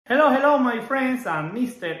Hello, my friends. I'm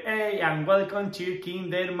Mr. A and welcome to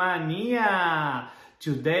Kindermania.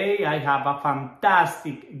 Today I have a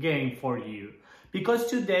fantastic game for you because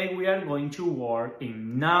today we are going to work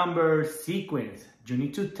in number sequence. You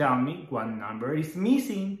need to tell me what number is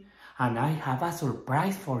missing, and I have a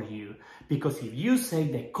surprise for you because if you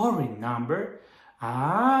say the correct number,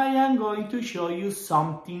 I am going to show you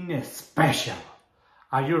something special.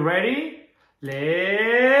 Are you ready?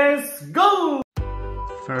 Let's go!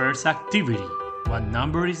 First activity. What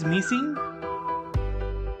number is missing?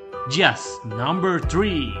 Yes, number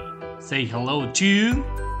 3. Say hello to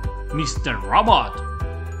Mr. Robot.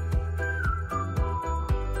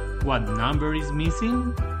 What number is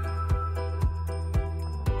missing?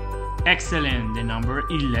 Excellent, the number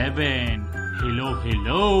 11.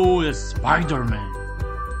 Hello, Spider-Man.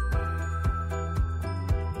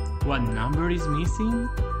 What number is missing?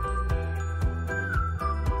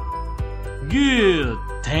 Good,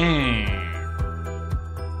 10.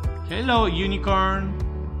 Hello, Unicorn.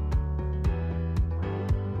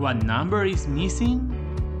 What number is missing?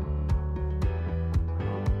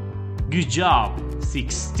 Good job,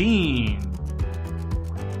 16.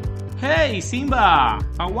 Hey, Simba.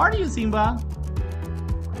 How are you, Simba?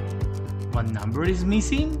 What number is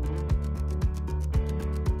missing?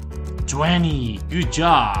 20. Good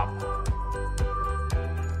job.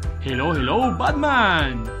 Hello,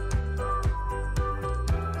 Batman.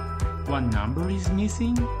 What number is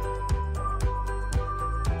missing?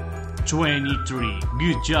 23.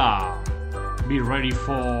 Good job. Be ready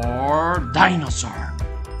for dinosaur.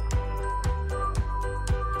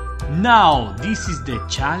 Now, this is the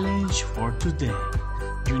challenge for today.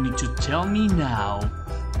 You need to tell me now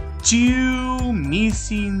 2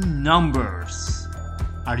 missing numbers.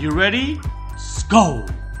 Are you ready? Let's go.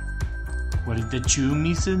 What is the 2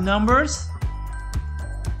 missing numbers?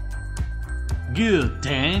 Good,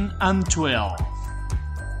 10 and 12.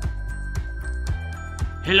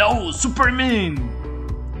 Hello, Superman!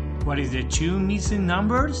 What is the 2 missing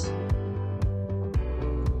numbers?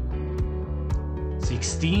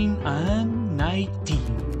 16 and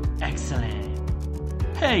 19. Excellent.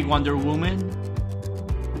 Hey, Wonder Woman!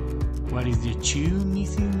 What is the 2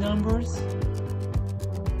 missing numbers?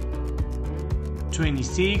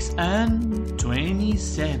 26 and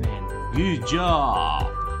 27. Good job!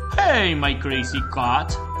 Hey, my crazy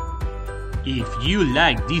cat! If you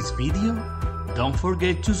like this video, don't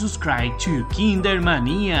forget to subscribe to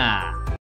Kindermania.